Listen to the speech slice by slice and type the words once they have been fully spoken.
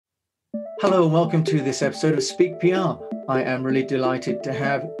Hello and welcome to this episode of Speak PR. I am really delighted to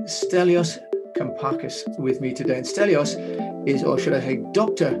have Stelios Kampakis with me today. And Stelios is, or should I say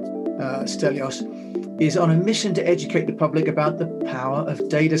Dr. Stelios, is on a mission to educate the public about the power of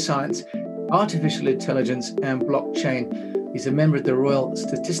data science, artificial intelligence and blockchain. He's a member of the Royal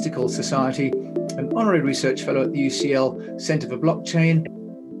Statistical Society, an honorary research fellow at the UCL Centre for Blockchain,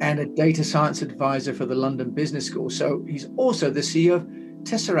 and a data science advisor for the London Business School. So he's also the CEO of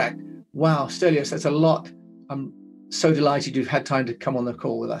Tesseract. Wow, Stelios, that's a lot. I'm so delighted you've had time to come on the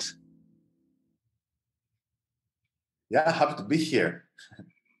call with us. Yeah, happy to be here.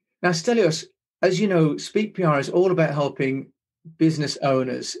 Now, Stelios, as you know, Speak PR is all about helping business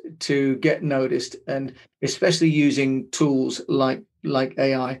owners to get noticed, and especially using tools like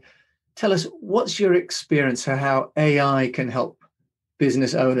AI. Tell us, what's your experience of how AI can help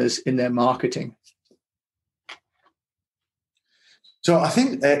business owners in their marketing? So I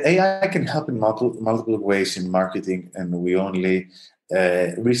think AI can help in multiple ways in marketing, and we only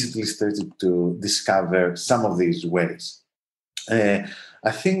recently started to discover some of these ways. I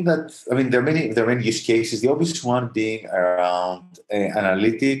think that there are many use cases. The obvious one being around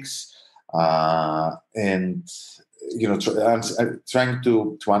analytics and trying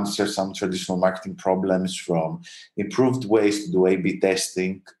to answer some traditional marketing problems, from improved ways to do A/B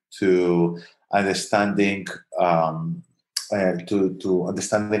testing to understanding. To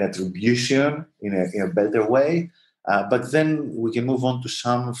understanding attribution in a better way. But then we can move on to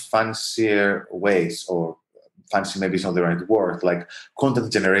some fancier ways, or fancy maybe is not the right word, like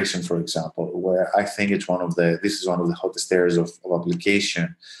content generation, for example, where I think this is one of the hottest areas of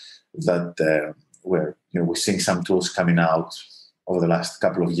application that where we're seeing some tools coming out over the last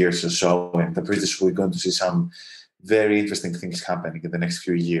couple of years or so, and I'm pretty sure we're going to see some very interesting things happening in the next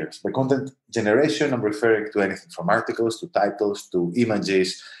few years. By content generation, I'm referring to anything from articles to titles to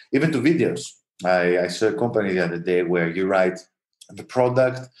images, even to videos. I saw a company the other day where you write the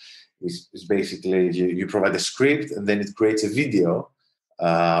product is basically you provide a script and then it creates a video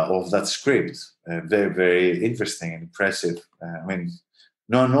of that script. Very, very interesting and impressive.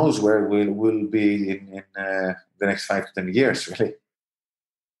 No one knows where we'll be in the next 5 to 10 years, really.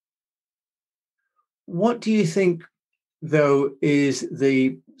 What do you think, though, is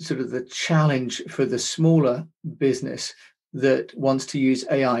the sort of the challenge for the smaller business that wants to use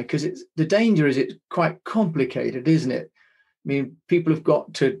AI? Because the danger is it's quite complicated, isn't it? I mean, people have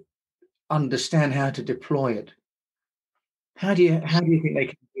got to understand how to deploy it. How do you think they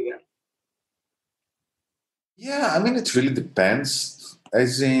can do that? Yeah, it really depends.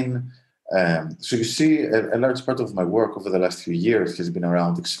 As in, so you see, a large part of my work over the last few years has been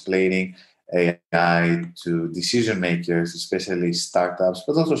around explaining AI to decision makers, especially startups,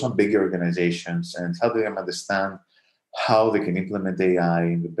 but also some bigger organizations, and helping them understand how they can implement AI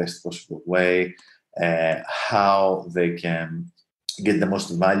in the best possible way, how they can get the most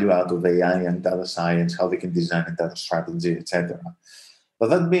value out of AI and data science, how they can design a data strategy, etc. But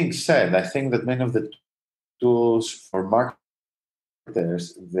that being said, I think that many of the tools for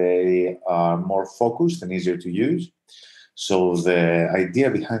marketers, they are more focused and easier to use. So the idea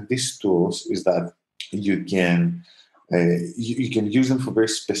behind these tools is that you can use them for very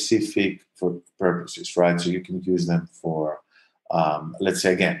specific purposes, right? So you can use them for, let's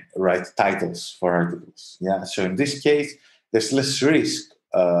say again, write titles for articles. Yeah. So in this case, there's less risk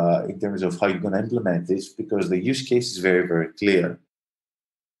in terms of how you're going to implement this, because the use case is very, very clear.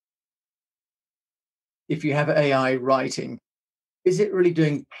 If you have AI writing, is it really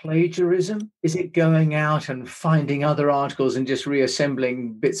doing plagiarism? Is it going out and finding other articles and just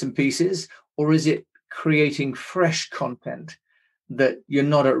reassembling bits and pieces? Or is it creating fresh content that you're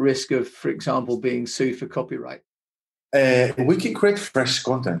not at risk of, for example, being sued for copyright? We can create fresh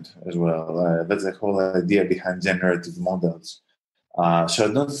content as well. That's the whole idea behind generative models. So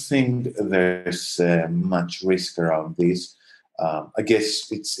I don't think there's much risk around this. I guess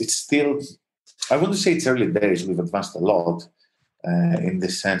it's still, I want to say it's early days. We've advanced a lot. In the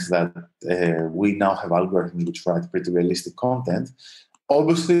sense that we now have algorithms which write pretty realistic content.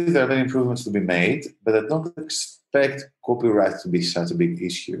 Obviously, there are many improvements to be made, but I don't expect copyright to be such a big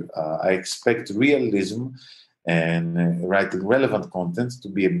issue. I expect realism and writing relevant content to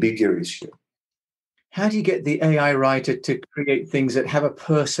be a bigger issue. How do you get the AI writer to create things that have a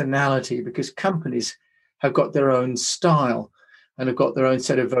personality? Because companies have got their own style and have got their own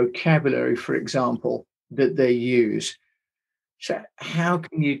set of vocabulary, for example, that they use. So how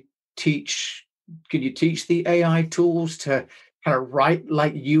can you teach the AI tools to kind of write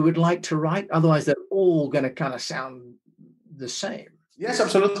like you would like to write? Otherwise, they're all going to kind of sound the same. Yes,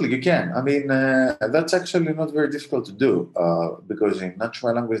 absolutely, you can. I mean, that's actually not very difficult to do because in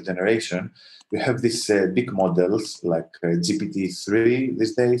natural language generation, you have these big models like GPT-3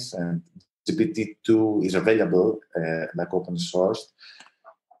 these days, and GPT-2 is available, like open source.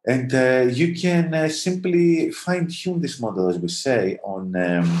 And you can simply fine-tune this model, as we say, on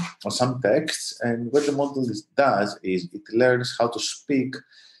some texts. And what the model does is it learns how to speak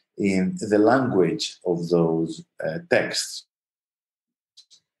in the language of those texts.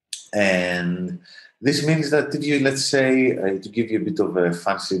 And this means that if you, let's say, to give you a bit of a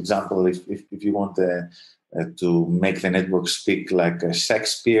fancy example, if you want to make the network speak like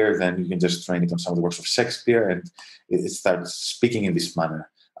Shakespeare, then you can just train it on some of the works of Shakespeare and it starts speaking in this manner.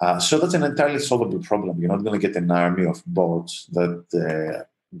 So that's an entirely solvable problem. You're not going to get an army of bots that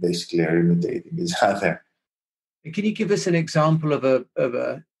basically are imitating each other. Can you give us an example of a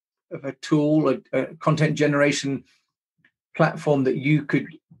tool, a content generation platform that you could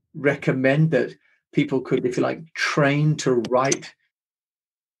recommend that people could, if you like, train to write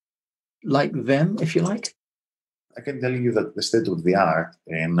like them, if you like? I can tell you that the state of the art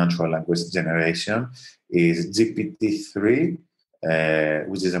in natural language generation is GPT-3,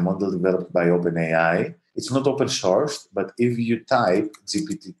 which is a model developed by OpenAI. It's not open source, but if you type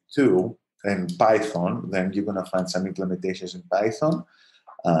GPT-2 and Python, then you're going to find some implementations in Python.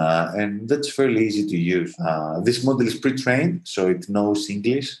 And that's fairly easy to use. This model is pre-trained, so it knows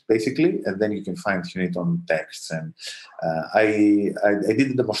English basically, and then you can fine-tune it on texts. And I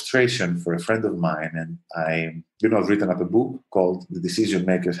did a demonstration for a friend of mine, and I've written up a book called The Decision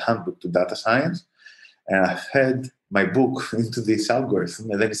Maker's Handbook to Data Science, and I fed my book into this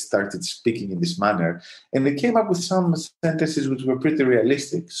algorithm, and then it started speaking in this manner, and it came up with some sentences which were pretty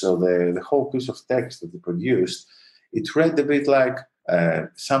realistic. So the whole piece of text that it produced, it read a bit like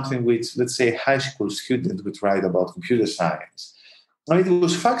something which, let's say, a high school student would write about computer science. Now, it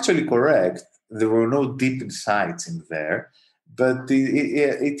was factually correct. There were no deep insights in there, but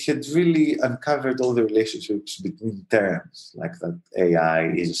it had really uncovered all the relationships between terms, like that AI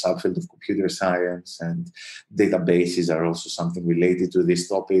is a subfield of computer science and databases are also something related to these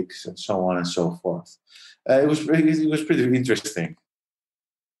topics and so on and so forth. It was pretty interesting.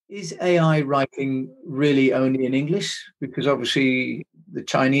 Is AI writing really only in English? Because obviously the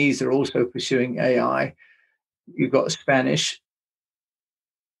Chinese are also pursuing AI. You've got Spanish,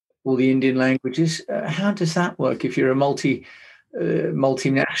 all the Indian languages. How does that work if you're a multinational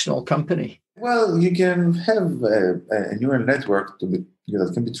company? Well, you can have a neural network that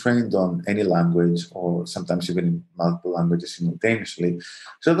can be trained on any language or sometimes even in multiple languages simultaneously.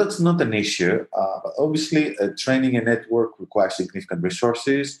 So that's not an issue. Obviously, training a network requires significant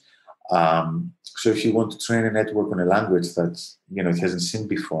resources. So if you want to train a network on a language that it hasn't seen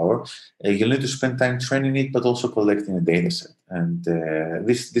before, you'll need to spend time training it, but also collecting a data set. And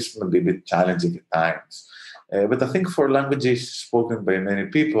this may be a bit challenging at times. But I think for languages spoken by many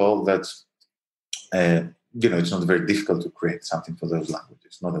people, that's it's not very difficult to create something for those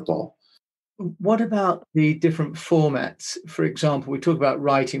languages, not at all. What about the different formats? For example, we talk about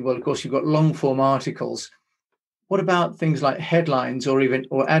writing. Well, of course, you've got long form articles. What about things like headlines or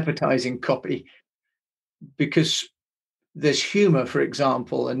advertising copy? Because there's humor, for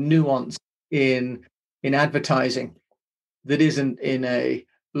example, and nuance in advertising that isn't in a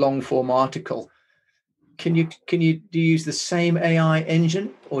long form article. Do you use the same AI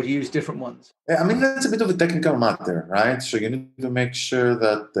engine or do you use different ones? I mean, that's a bit of a technical matter, right? So you need to make sure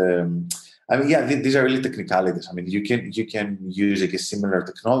that these are really technicalities. I mean, you can use a similar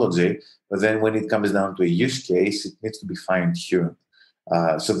technology, but then when it comes down to a use case, it needs to be fine-tuned.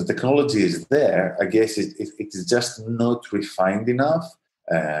 So the technology is there. I guess it is just not refined enough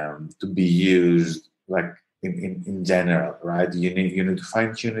to be used like in general, right? You need to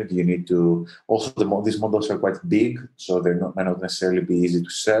fine tune it. You need to also these models are quite big, so might not necessarily be easy to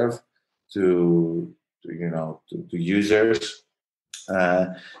serve to users.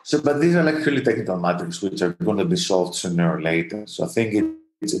 But these are like really technical matters which are going to be solved sooner or later. So I think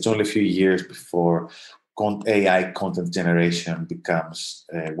it's only a few years before AI content generation becomes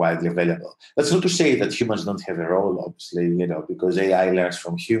widely available. That's not to say that humans don't have a role, obviously, because AI learns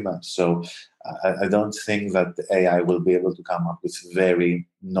from humans. So I don't think that the AI will be able to come up with very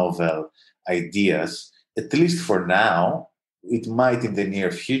novel ideas, at least for now. It might in the near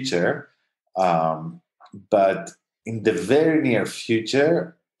future, but in the very near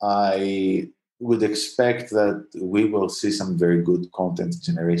future, I would expect that we will see some very good content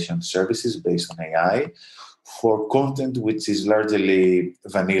generation services based on AI for content which is largely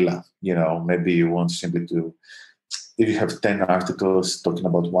vanilla. Maybe you want simply if you have 10 articles talking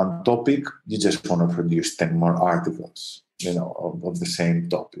about one topic, you just want to produce 10 more articles. of the same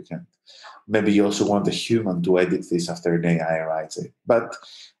topic. And maybe you also want a human to edit this after an AI writes it. But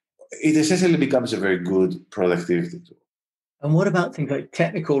it essentially becomes a very good productivity tool. And what about things like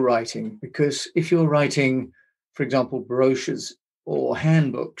technical writing? Because if you're writing, for example, brochures or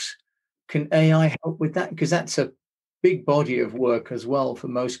handbooks, can AI help with that? Because that's a big body of work as well for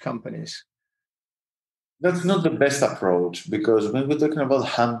most companies. That's not the best approach, because when we're talking about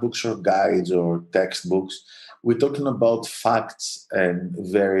handbooks or guides or textbooks, we're talking about facts and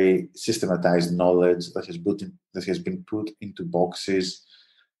very systematized knowledge that has been put into boxes,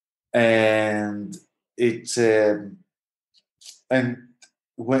 and it's and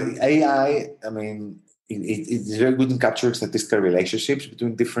when AI, I mean, it's very good in capturing statistical relationships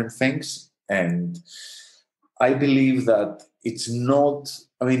between different things, and I believe that it's not.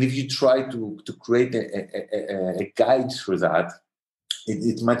 I mean, if you try to create a guide through that,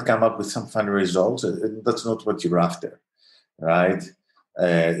 it might come up with some fun results. That's not what you're after, right?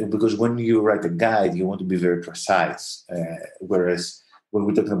 Because when you write a guide, you want to be very precise. Whereas when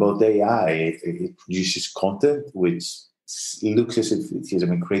we're talking about AI, it produces content which looks as if it has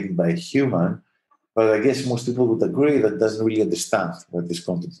been created by a human. But I guess most people would agree that doesn't really understand what this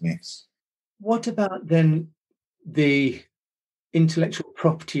content means. What about then the intellectual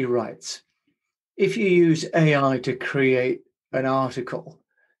property rights? If you use AI to create an article,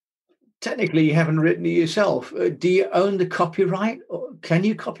 technically you haven't written it yourself. Do you own the copyright? Or can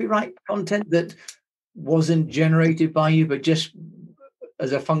you copyright content that wasn't generated by you, but just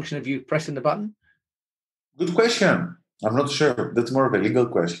as a function of you pressing the button? Good question. I'm not sure. That's more of a legal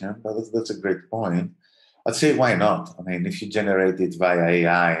question, but that's a great point. I'd say why not? I mean, if you generate it via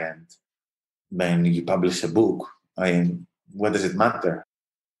AI and then you publish a book, I mean, what does it matter?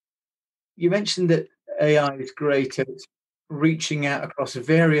 You mentioned that AI is great at reaching out across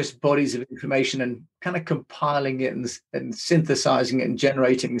various bodies of information and kind of compiling it and synthesizing it and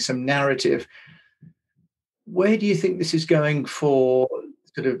generating some narrative. Where do you think this is going for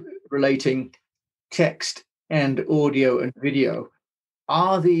sort of relating text and audio and video?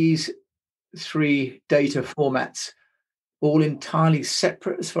 Are these three data formats all entirely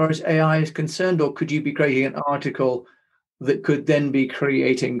separate as far as AI is concerned, or could you be creating an article that could then be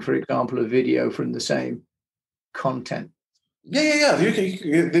creating, for example, a video from the same content? Yeah.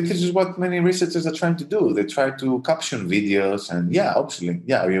 This is what many researchers are trying to do. They try to caption videos, and yeah, absolutely.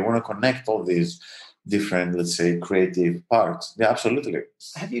 Yeah, you want to connect all these different, let's say, creative parts. Yeah, absolutely.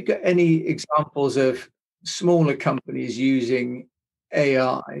 Have you got any examples of smaller companies using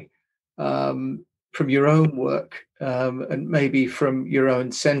AI from your own work and maybe from your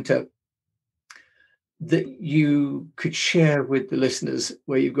own center that you could share with the listeners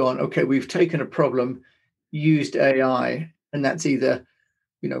where you've gone, okay, we've taken a problem, used AI, and that's either,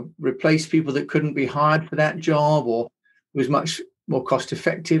 replaced people that couldn't be hired for that job or was much more cost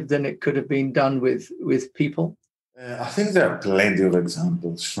effective than it could have been done with people? I think there are plenty of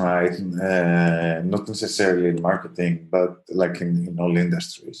examples, right? Not necessarily in marketing, but like in all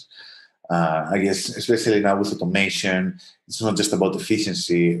industries. I guess, especially now with automation, it's not just about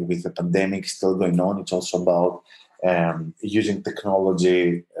efficiency. With the pandemic still going on, it's also about using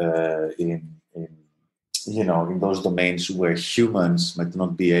technology in those domains where humans might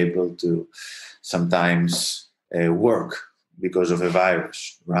not be able to sometimes work because of a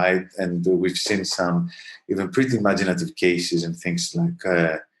virus, right? And we've seen some even pretty imaginative cases and things like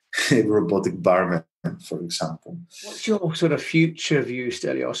a robotic barman, for example. What's your sort of future view,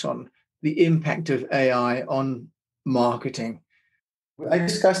 Stelios, on the impact of AI on marketing? I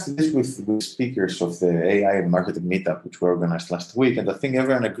discussed this with speakers of the AI and marketing meetup, which we organized last week, and I think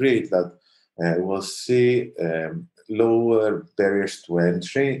everyone agreed that we'll see lower barriers to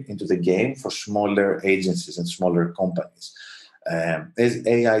entry into the game for smaller agencies and smaller companies. As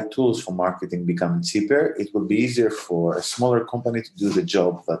AI tools for marketing become cheaper, it will be easier for a smaller company to do the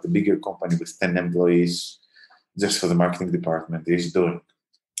job that the bigger company with 10 employees just for the marketing department is doing.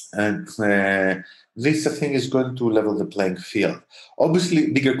 And this, I think, is going to level the playing field.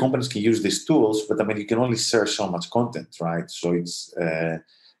 Obviously, bigger companies can use these tools, but I mean, you can only share so much content, right? So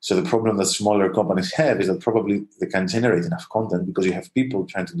so the problem that smaller companies have is that probably they can't generate enough content because you have people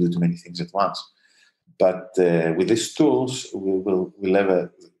trying to do too many things at once. But with these tools, we'll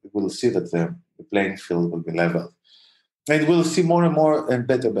see that the playing field will be leveled. And we'll see more and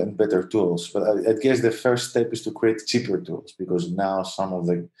better tools. But I guess the first step is to create cheaper tools, because now some of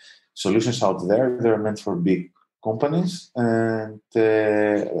the solutions out there, they're meant for big companies. And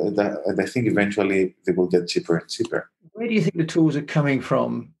I think eventually they will get cheaper and cheaper. Where do you think the tools are coming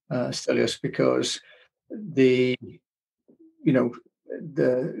from, Stelios? Because the, you know,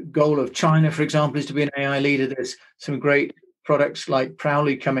 the goal of China, for example, is to be an AI leader. There's some great products like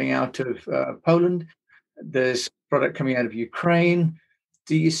Prowly coming out of Poland. There's product coming out of Ukraine.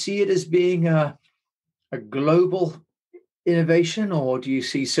 Do you see it as being a global innovation, or do you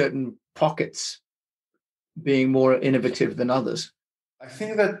see certain pockets being more innovative than others? I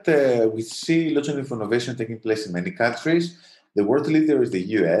think that we see lots of innovation taking place in many countries. The world leader is the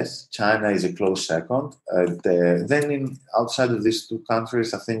US. China is a close second. Then outside of these two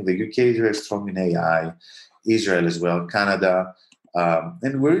countries, I think the UK is very strong in AI, Israel as well, Canada.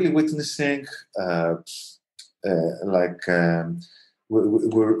 And we're really witnessing what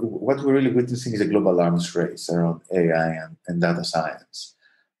we're really witnessing is a global arms race around AI and data science.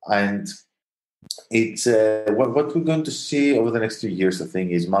 And it's what we're going to see over the next 2 years, I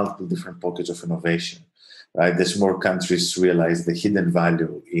think, is multiple different pockets of innovation. Right, as more countries realize the hidden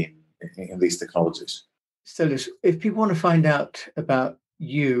value in these technologies. Stelios, if people want to find out about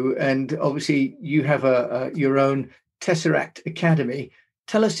you, and obviously you have your own Tesseract Academy,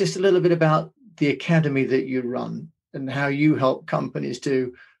 tell us just a little bit about the academy that you run and how you help companies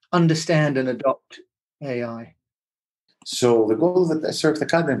to understand and adopt AI. So the goal of the Tesseract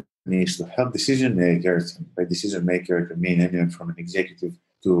Academy is to help decision makers. By decision maker, I mean anyone from an executive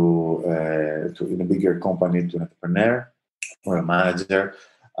to in a bigger company, to an entrepreneur or a manager,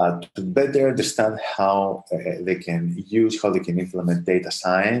 to better understand how they can implement data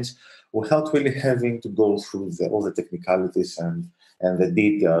science without really having to go through all the technicalities and the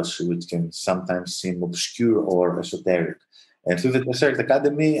details, which can sometimes seem obscure or esoteric. And through the Tesseract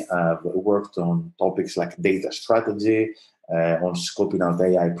Academy, I've worked on topics like data strategy, on scoping out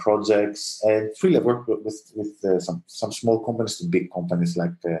AI projects, and really I've worked with some small companies to big companies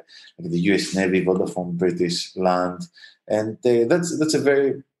like the US Navy, Vodafone, British Land, and that's a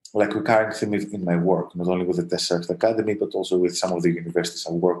very recurring theme in my work, not only with the Tesseract Academy but also with some of the universities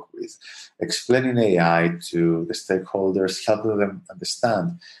I work with, explaining AI to the stakeholders, helping them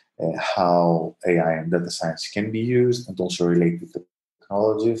understand how AI and data science can be used, and also related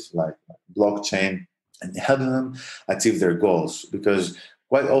technologies like blockchain, and helping them achieve their goals. Because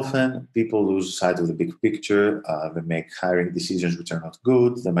quite often people lose sight of the big picture. They make hiring decisions which are not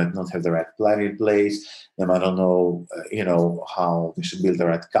good. They might not have the right plan in place. They might not know, how they should build the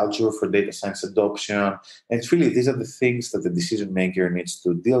right culture for data science adoption. And really, these are the things that the decision maker needs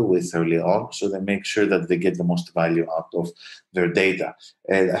to deal with early on, so they make sure that they get the most value out of their data.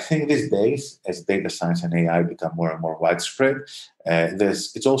 And I think these days, as data science and AI become more and more widespread,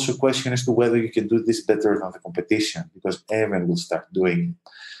 it's also a question as to whether you can do this better than the competition, because everyone will start doing it.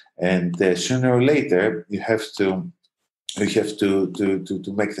 And sooner or later, you have to make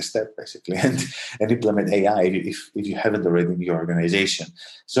the step basically and implement AI if you haven't already in your organization.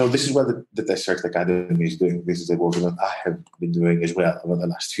 So this is what the Tesseract Academy is doing. This is the work that I have been doing as well over the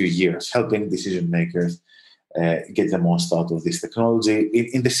last few years, helping decision makers get the most out of this technology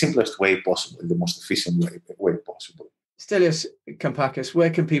in the simplest way possible, in the most efficient way possible. Stelios Kampakis, where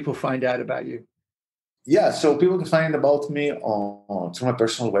can people find out about you? Yeah, so people can find about me through my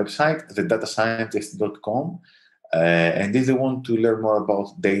personal website, thedatascientist.com. And if they want to learn more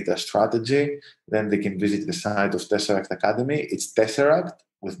about data strategy, then they can visit the site of Tesseract Academy. It's Tesseract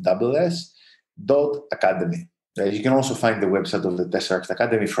with double S .academy. You can also find the website of the Tesseract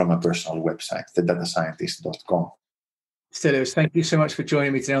Academy from my personal website, thedatascientist.com. Stelios, thank you so much for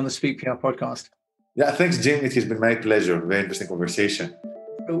joining me today on the Speak PR podcast. Yeah, thanks, Jim. It has been my pleasure. Very interesting conversation.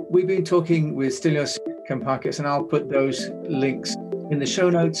 So we've been talking with Stelios Kampakis, and I'll put those links in the show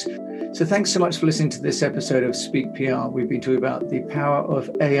notes. So thanks so much for listening to this episode of Speak PR. We've been talking about the power of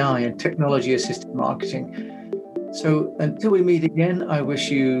AI and technology-assisted marketing. So until we meet again, I wish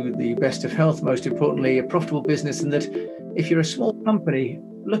you the best of health, most importantly, a profitable business, and that if you're a small company,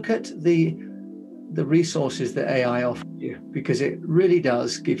 look at the resources that AI offers you, because it really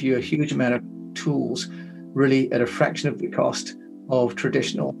does give you a huge amount of tools, really at a fraction of the cost of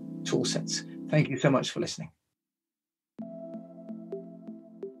traditional tool sets. Thank you so much for listening.